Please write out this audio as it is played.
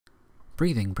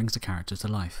Breathing brings the character to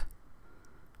life.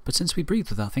 But since we breathe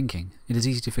without thinking, it is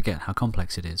easy to forget how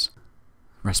complex it is.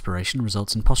 Respiration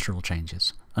results in postural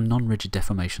changes and non-rigid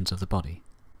deformations of the body.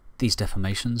 These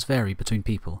deformations vary between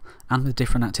people and with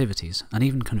different activities, and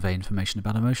even convey information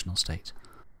about emotional state.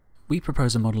 We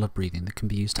propose a model of breathing that can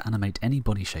be used to animate any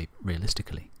body shape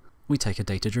realistically. We take a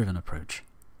data-driven approach.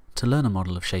 To learn a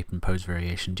model of shape and pose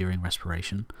variation during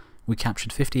respiration, we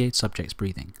captured 58 subjects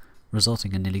breathing,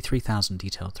 resulting in nearly 3,000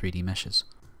 detailed 3D meshes.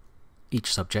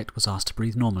 Each subject was asked to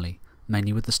breathe normally,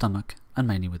 mainly with the stomach and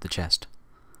mainly with the chest.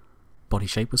 Body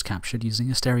shape was captured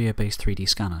using a stereo-based 3D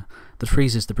scanner that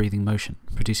freezes the breathing motion,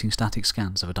 producing static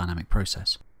scans of a dynamic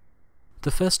process.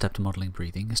 The first step to modelling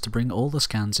breathing is to bring all the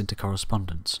scans into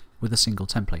correspondence with a single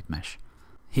template mesh.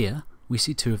 Here, we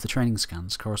see two of the training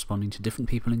scans corresponding to different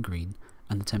people in green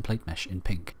and the template mesh in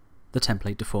pink. The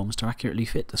template deforms to accurately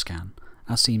fit the scan,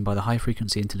 as seen by the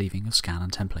high-frequency interleaving of scan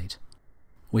and template.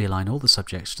 We align all the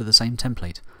subjects to the same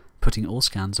template, putting all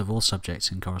scans of all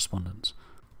subjects in correspondence.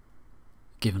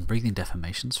 Given breathing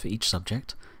deformations for each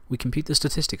subject, we compute the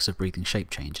statistics of breathing shape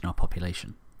change in our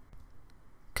population.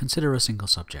 Consider a single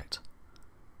subject.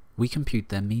 We compute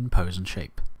their mean pose and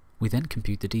shape. We then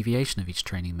compute the deviation of each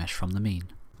training mesh from the mean.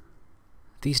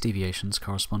 These deviations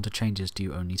correspond to changes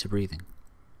due only to breathing.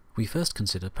 We first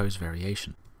consider pose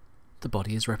variation. The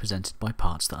body is represented by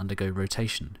parts that undergo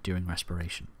rotation during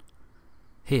respiration.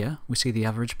 Here, we see the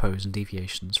average pose and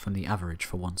deviations from the average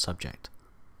for one subject.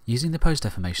 Using the pose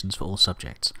deformations for all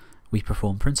subjects, we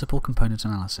perform principal component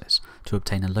analysis to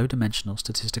obtain a low-dimensional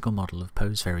statistical model of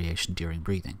pose variation during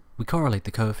breathing. We correlate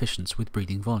the coefficients with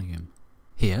breathing volume.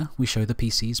 Here, we show the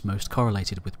PCs most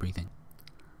correlated with breathing.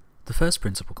 The first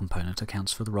principal component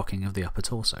accounts for the rocking of the upper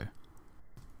torso.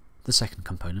 The second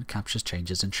component captures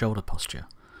changes in shoulder posture.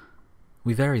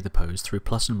 We vary the pose through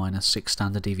plus and minus 6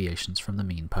 standard deviations from the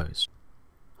mean pose.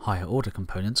 Higher order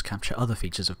components capture other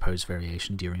features of pose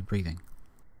variation during breathing.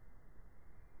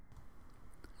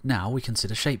 Now we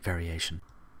consider shape variation.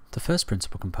 The first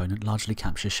principal component largely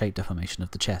captures shape deformation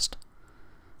of the chest.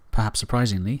 Perhaps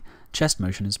surprisingly, chest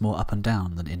motion is more up and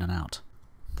down than in and out.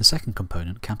 The second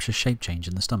component captures shape change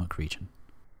in the stomach region.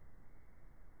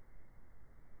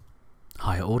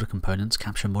 Higher order components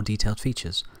capture more detailed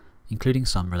features, including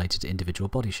some related to individual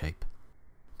body shape.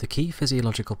 The key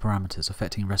physiological parameters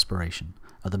affecting respiration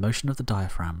are the motion of the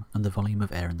diaphragm and the volume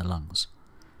of air in the lungs.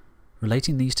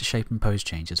 Relating these to shape and pose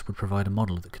changes would provide a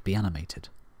model that could be animated.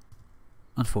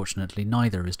 Unfortunately,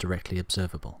 neither is directly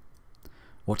observable.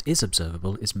 What is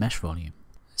observable is mesh volume.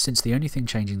 Since the only thing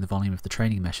changing the volume of the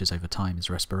training meshes over time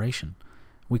is respiration,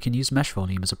 we can use mesh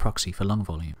volume as a proxy for lung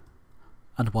volume.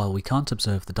 And while we can't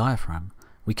observe the diaphragm,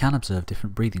 we can observe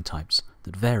different breathing types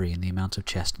that vary in the amount of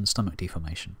chest and stomach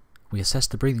deformation. We assess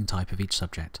the breathing type of each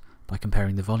subject by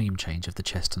comparing the volume change of the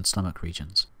chest and stomach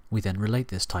regions. We then relate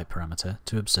this type parameter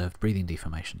to observed breathing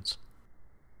deformations.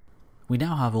 We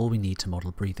now have all we need to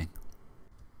model breathing.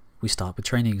 We start with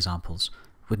training examples,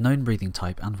 with known breathing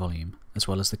type and volume, as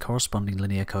well as the corresponding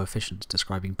linear coefficients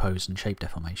describing pose and shape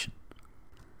deformation.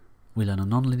 We learn a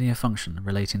nonlinear function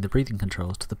relating the breathing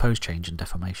controls to the pose change and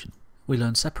deformation. We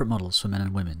learn separate models for men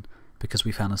and women, because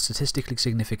we found a statistically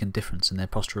significant difference in their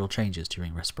postural changes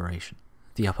during respiration.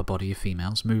 The upper body of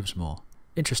females moves more.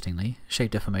 Interestingly,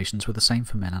 shape deformations were the same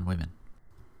for men and women.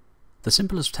 The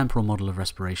simplest temporal model of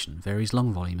respiration varies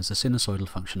lung volume as a sinusoidal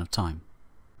function of time.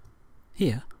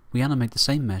 Here, we animate the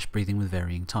same mesh breathing with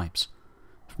varying types,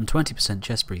 from 20%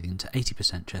 chest breathing to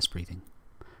 80% chest breathing.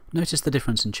 Notice the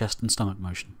difference in chest and stomach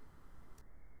motion.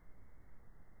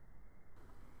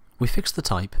 We fix the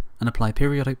type and apply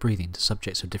periodic breathing to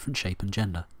subjects of different shape and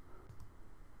gender.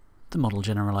 The model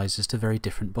generalizes to very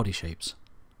different body shapes.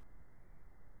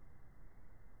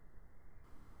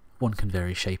 One can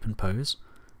vary shape and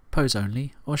pose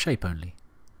only, or shape only.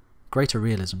 Greater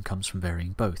realism comes from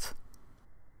varying both.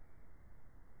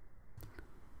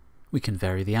 We can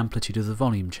vary the amplitude of the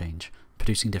volume change,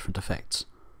 producing different effects.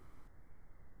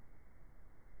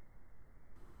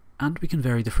 And we can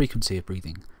vary the frequency of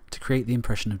breathing to create the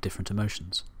impression of different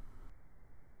emotions.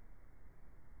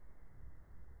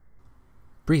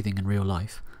 Breathing in real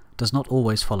life does not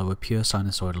always follow a pure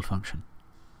sinusoidal function.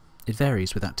 It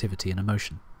varies with activity and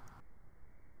emotion.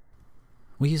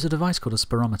 We use a device called a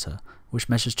spirometer, which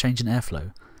measures change in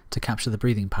airflow to capture the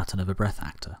breathing pattern of a breath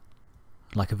actor.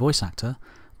 Like a voice actor,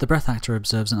 the breath actor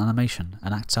observes an animation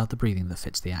and acts out the breathing that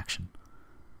fits the action.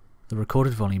 The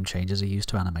recorded volume changes are used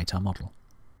to animate our model.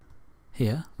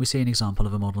 Here, we see an example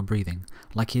of a model breathing,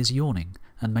 like he is yawning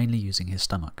and mainly using his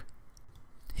stomach.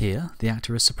 Here, the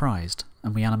actor is surprised,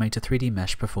 and we animate a 3D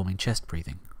mesh performing chest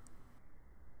breathing.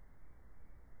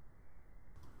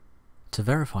 To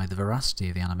verify the veracity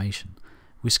of the animation,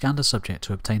 we scanned a subject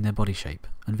to obtain their body shape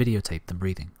and videotaped them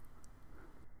breathing.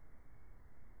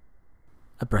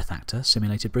 A breath actor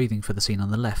simulated breathing for the scene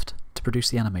on the left to produce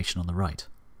the animation on the right.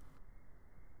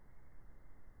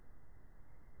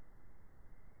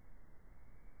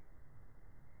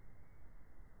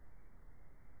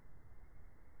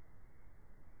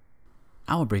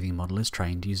 Our breathing model is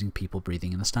trained using people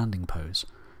breathing in a standing pose,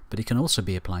 but it can also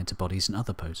be applied to bodies in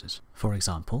other poses. For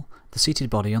example, the seated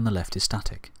body on the left is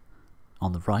static.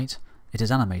 On the right, it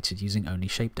is animated using only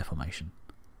shape deformation.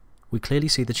 We clearly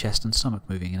see the chest and stomach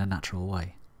moving in a natural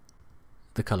way.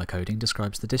 The colour coding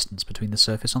describes the distance between the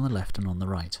surface on the left and on the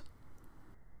right.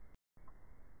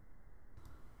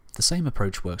 The same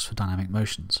approach works for dynamic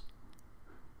motions.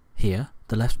 Here,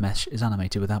 the left mesh is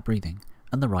animated without breathing,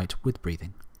 and the right with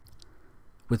breathing.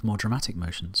 With more dramatic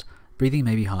motions, breathing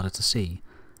may be harder to see,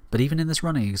 but even in this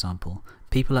running example,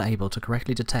 people are able to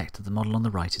correctly detect that the model on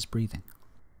the right is breathing.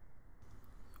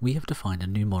 We have defined a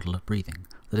new model of breathing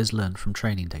that is learned from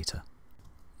training data.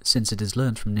 Since it is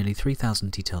learned from nearly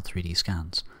 3,000 detailed 3D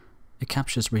scans, it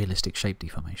captures realistic shape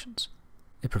deformations.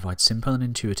 It provides simple and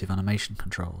intuitive animation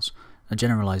controls, and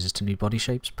generalizes to new body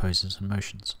shapes, poses, and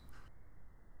motions.